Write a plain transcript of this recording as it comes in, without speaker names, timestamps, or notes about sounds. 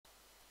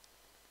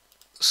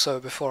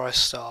So before I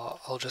start,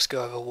 I'll just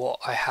go over what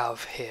I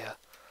have here.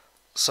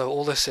 So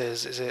all this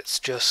is it's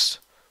just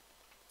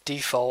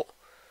default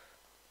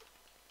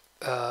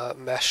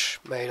mesh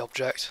made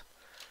object.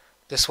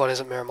 This one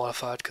isn't mirror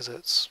modified because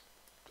it's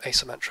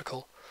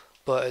asymmetrical,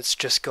 but it's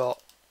just got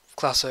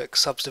classic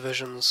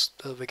subdivisions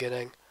at the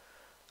beginning,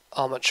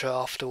 armature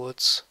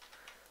afterwards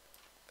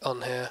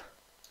on here,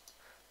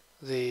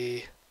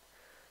 the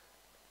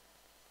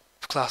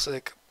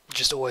classic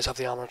just always have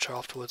the armature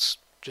afterwards,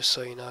 just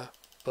so you know,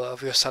 but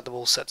I've just had them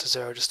all set to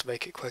 0 just to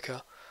make it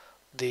quicker.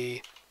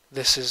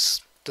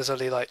 There's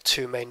only like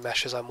two main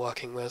meshes I'm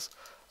working with.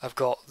 I've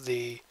got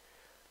the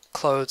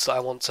clothes that I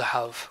want to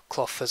have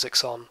cloth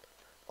physics on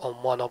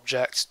one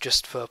object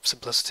just for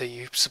simplicity.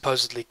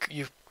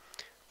 You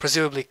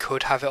presumably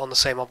could have it on the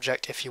same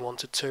object if you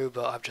wanted to,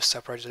 but I've just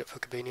separated it for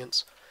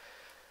convenience.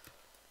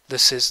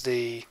 This is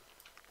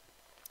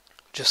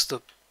just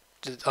the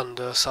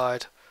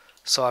underside.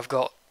 So I've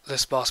got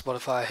this mask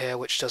modifier here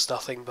which does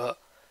nothing but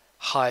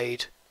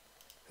hide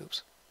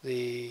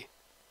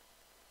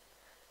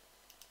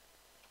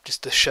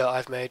just the shirt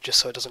I've made just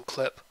so it doesn't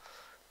clip,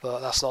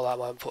 but that's not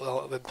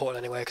that important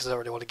anyway because I don't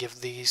really want to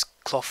give these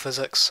cloth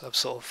physics. I'm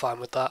sort of fine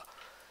with that,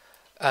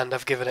 and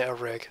I've given it a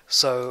rig.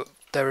 So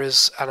there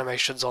is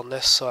animations on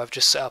this, so I've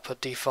just set up a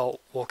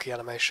default walking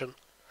animation,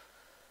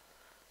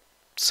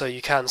 so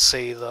you can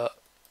see that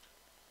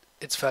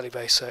it's fairly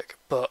basic,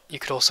 but you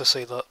could also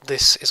see that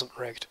this isn't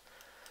rigged.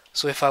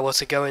 So if I were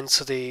to go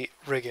into the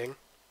rigging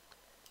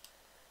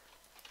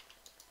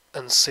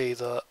and see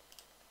that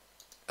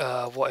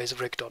what is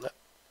rigged on it,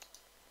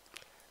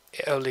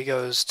 it only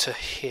goes to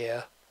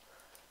here,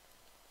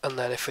 and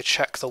then if we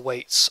check the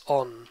weights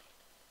on,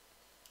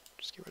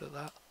 just get rid of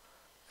that,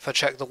 if I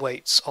check the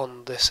weights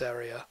on this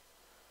area,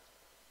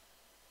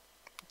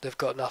 they've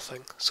got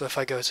nothing. So if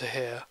I go to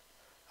here,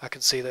 I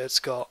can see that it's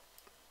got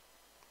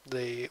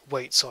the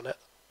weights on it.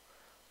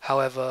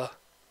 However,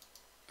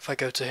 if I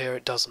go to here,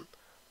 it doesn't.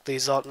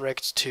 These aren't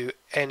rigged to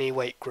any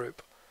weight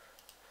group.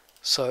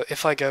 So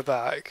if I go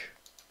back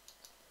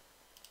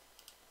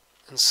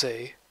and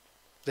see,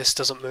 this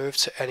doesn't move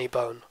to any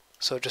bone,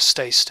 so it just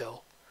stays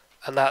still.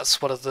 And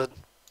that's one of the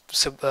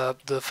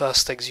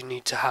first things you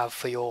need to have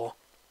for your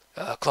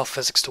cloth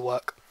physics to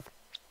work.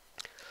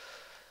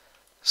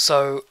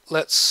 So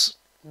let's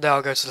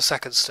now go to the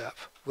second step,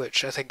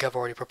 which I think I've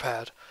already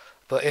prepared.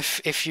 But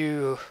if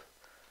you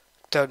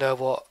don't know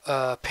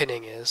what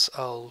pinning is,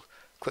 I'll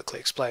quickly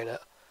explain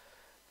it.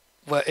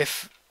 Where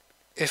if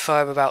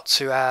I'm about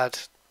to add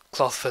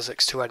cloth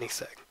physics to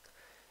anything,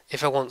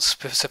 if I want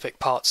specific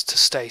parts to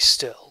stay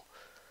still,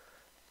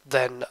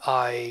 then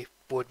I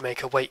would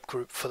make a weight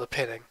group for the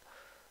pinning.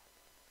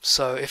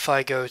 So if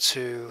I go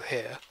to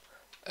here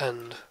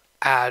and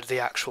add the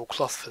actual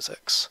cloth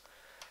physics,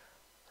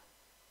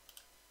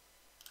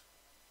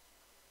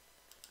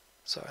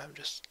 sorry, I'm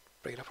just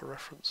bringing up a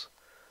reference,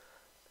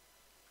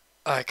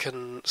 I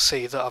can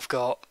see that I've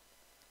got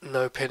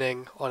no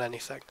pinning on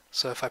anything.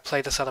 So if I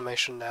play this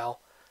animation now,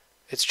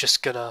 it's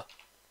just gonna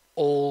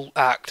all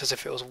act as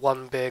if it was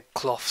one big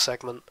cloth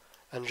segment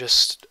and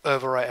just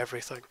overwrite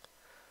everything.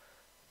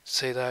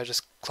 See there,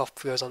 just cloth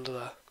goes under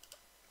there.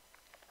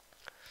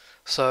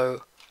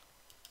 So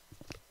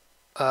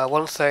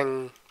one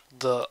thing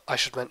that I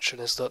should mention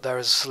is that there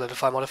is a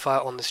solidify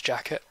modifier on this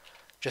jacket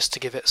just to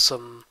give it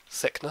some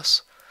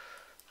thickness.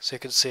 So you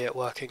can see it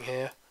working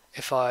here.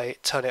 If I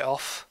turn it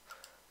off,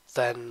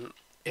 then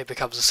it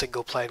becomes a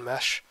single plane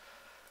mesh.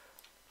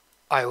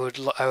 I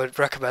would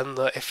recommend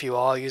that if you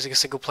are using a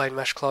single plane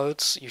mesh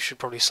clothes, you should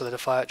probably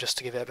solidify it just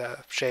to give it a bit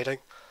of shading.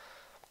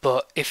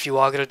 But if you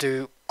are going to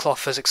do cloth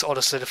physics on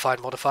a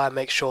solidified modifier,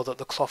 make sure that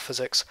the cloth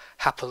physics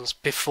happens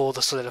before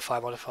the solidify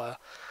modifier.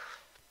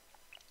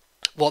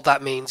 What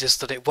that means is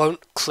that it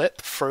won't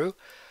clip through.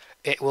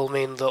 It will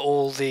mean that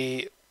all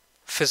the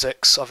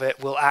physics of it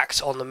will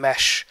act on the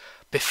mesh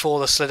before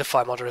the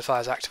solidify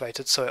modifier is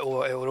activated, so it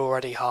would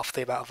already half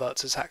the amount of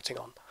verts it's acting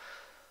on.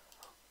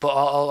 But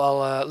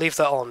I'll leave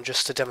that on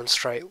just to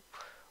demonstrate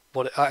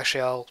what it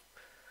actually. I'll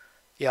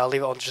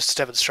leave it on just to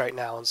demonstrate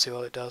now and see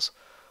what it does.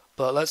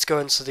 But let's go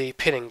into the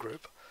pinning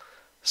group.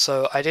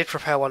 So I did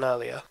prepare one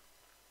earlier.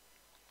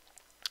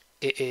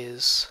 It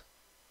is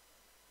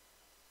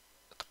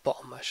at the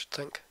bottom, I should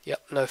think.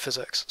 Yep, no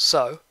physics.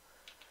 So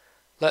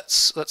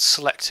let's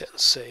select it and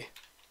see.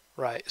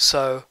 Right.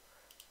 So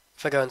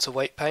if I go into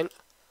weight paint,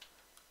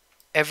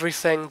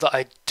 everything that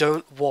I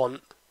don't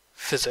want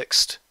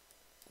physicsed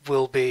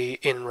will be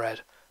in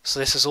red. So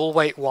this is all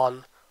weight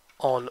 1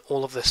 on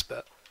all of this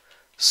bit.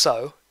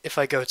 So if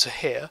I go to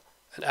here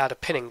and add a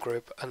pinning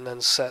group and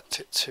then set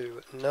it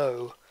to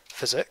no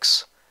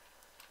physics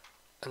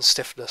and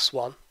stiffness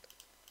 1,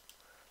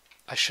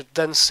 I should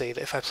then see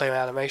that if I play my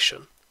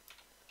animation,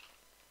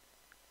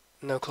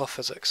 no cloth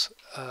physics.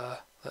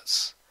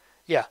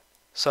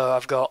 So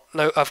I've got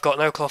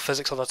no cloth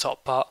physics on the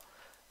top part,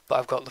 but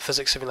I've got the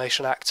physics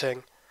simulation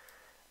acting,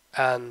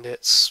 and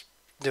it's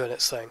doing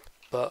its thing.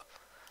 But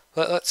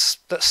let's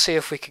see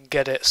if we can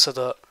get it so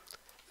that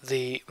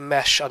the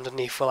mesh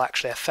underneath will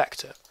actually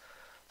affect it.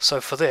 So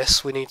for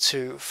this we need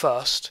to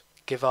first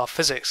give our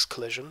physics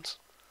collisions.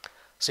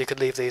 So you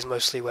could leave these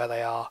mostly where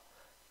they are,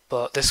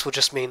 but this will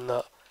just mean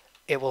that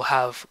it will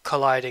have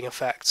colliding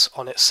effects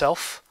on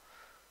itself,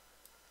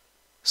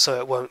 so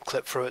it won't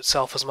clip through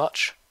itself as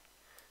much.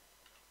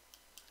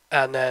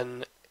 And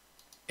then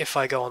if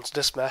I go onto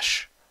this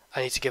mesh,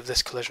 I need to give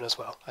this collision as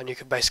well, and you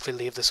can basically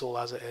leave this all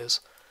as it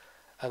is,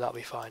 and that'll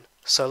be fine.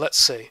 So let's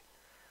see.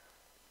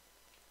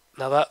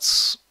 Now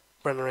that's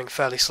rendering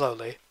fairly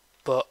slowly,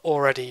 but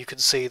already you can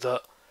see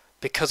that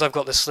because I've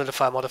got this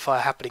solidify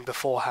modifier happening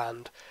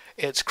beforehand,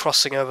 it's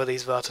crossing over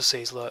these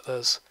vertices. Look,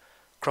 there's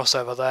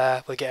crossover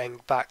there, we're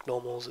getting back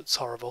normals, it's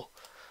horrible.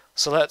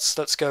 So let's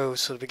go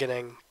to the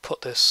beginning,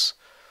 put this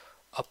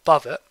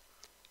above it,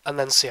 and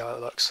then see how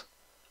it looks.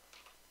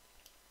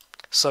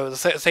 So the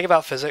thing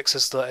about physics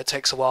is that it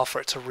takes a while for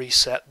it to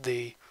reset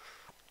the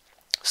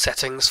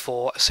settings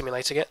for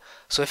simulating it.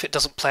 So if it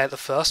doesn't play at the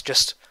first,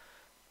 just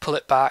pull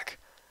it back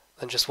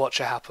and just watch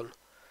it happen.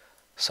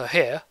 So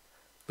here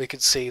we can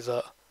see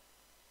that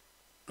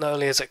not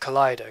only is it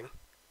colliding,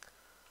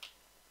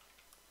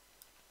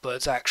 but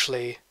it's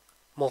actually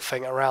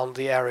morphing around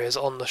the areas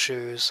on the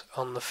shoes,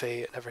 on the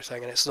feet and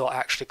everything, and it's not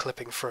actually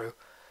clipping through.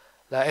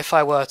 Now if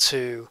I were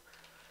to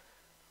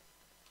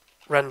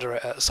render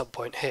it at some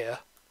point here,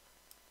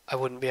 I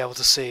wouldn't be able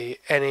to see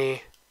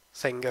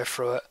anything go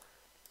through it.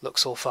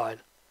 Looks all fine.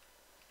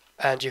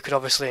 And you could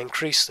obviously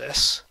increase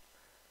this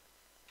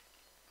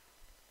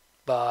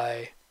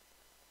by,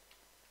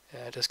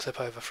 yeah, just clip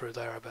over through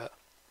there a bit.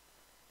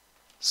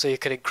 So you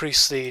could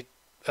increase the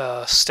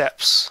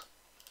steps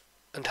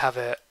and have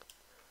it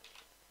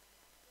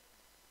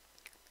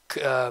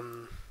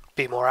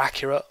be more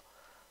accurate,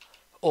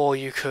 or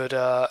you could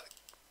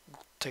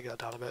take that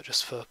down a bit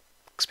just for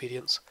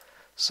expedience.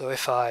 So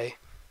if I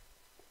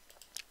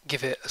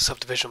give it a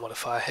subdivision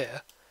modifier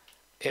here,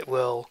 it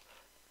will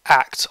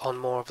act on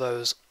more of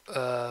those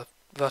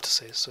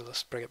vertices. So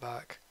let's bring it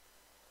back.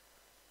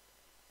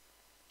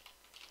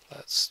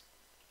 Let's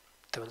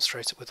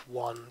demonstrate it with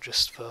one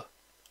just for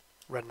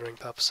rendering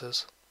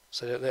purposes.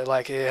 So it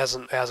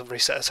hasn't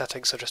reset a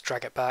setting, so just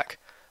drag it back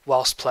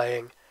whilst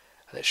playing,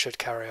 and it should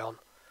carry on.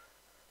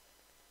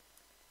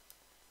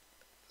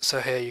 So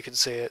here you can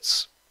see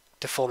it's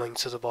deforming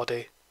to the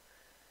body.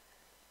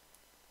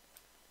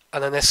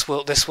 And then this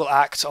will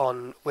act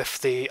on if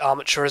the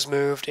armature is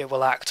moved. It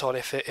will act on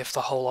if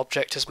the whole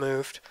object is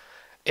moved.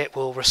 It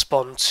will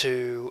respond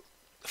to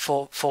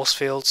force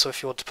fields. So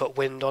if you want to put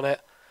wind on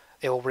it,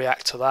 it will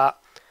react to that.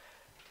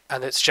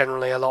 And it's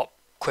generally a lot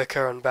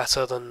quicker and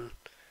better than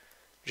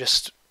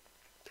just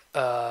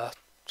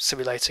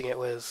simulating it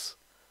with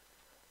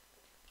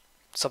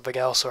something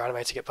else or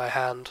animating it by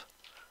hand.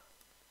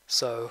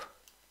 So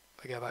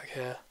if I go back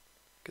here,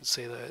 you can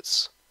see that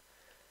it's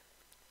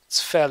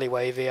fairly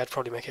wavy. I'd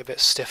probably make it a bit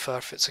stiffer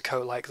if it's a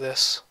coat like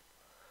this,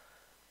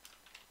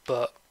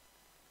 but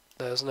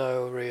there's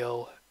no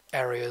real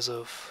areas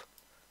of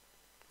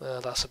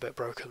that's a bit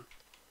broken,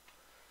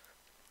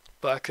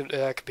 but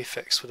it could be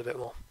fixed with a bit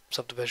more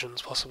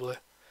subdivisions possibly,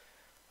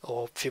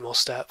 or a few more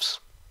steps.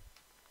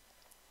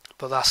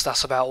 But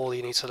that's about all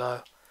you need to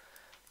know.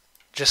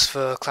 Just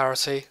for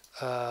clarity,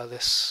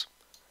 this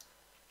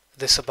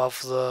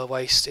above the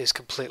waist is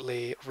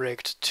completely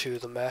rigged to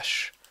the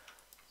mesh.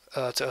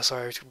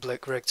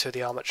 Rigged to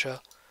the armature.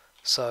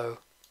 So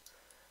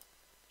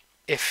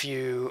if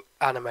you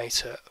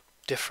animate it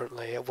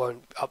differently, it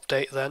won't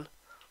update then.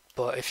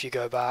 But if you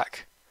go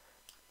back,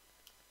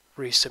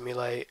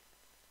 resimulate,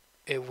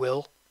 it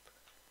will.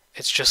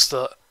 It's just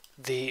that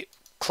the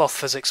cloth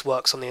physics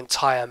works on the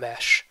entire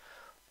mesh,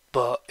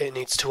 but it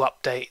needs to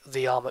update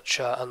the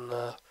armature and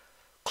the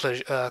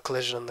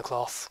collision and the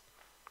cloth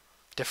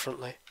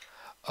differently.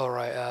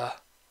 Alright,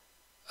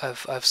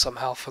 I've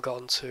somehow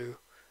forgotten to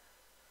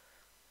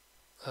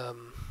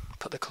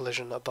put the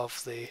collision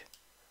above the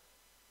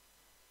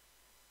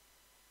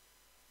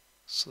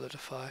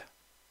solidify.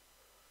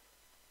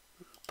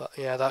 But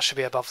yeah, that should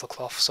be above the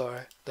cloth,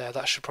 sorry. There,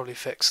 that should probably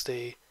fix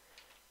the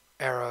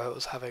error it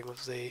was having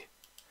with the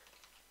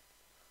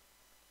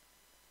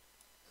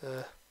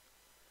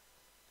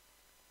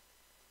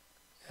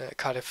it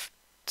kind of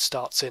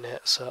starts in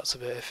it, so that's a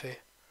bit iffy.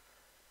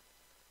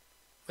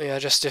 But yeah,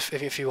 just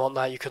if you want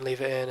that, you can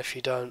leave it in. If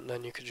you don't,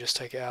 then you can just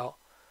take it out.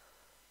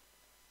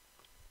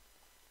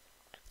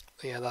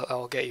 But yeah, that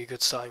will get you a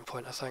good starting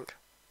point, I think.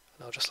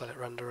 And I'll just let it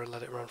render and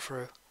let it run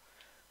through,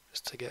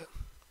 just to get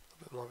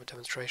a bit more of a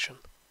demonstration.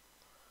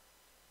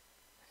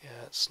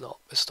 Yeah, it's not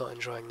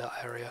enjoying that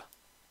area.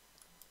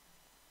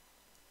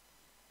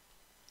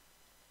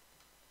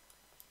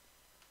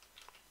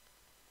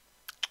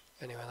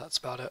 Anyway, that's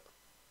about it.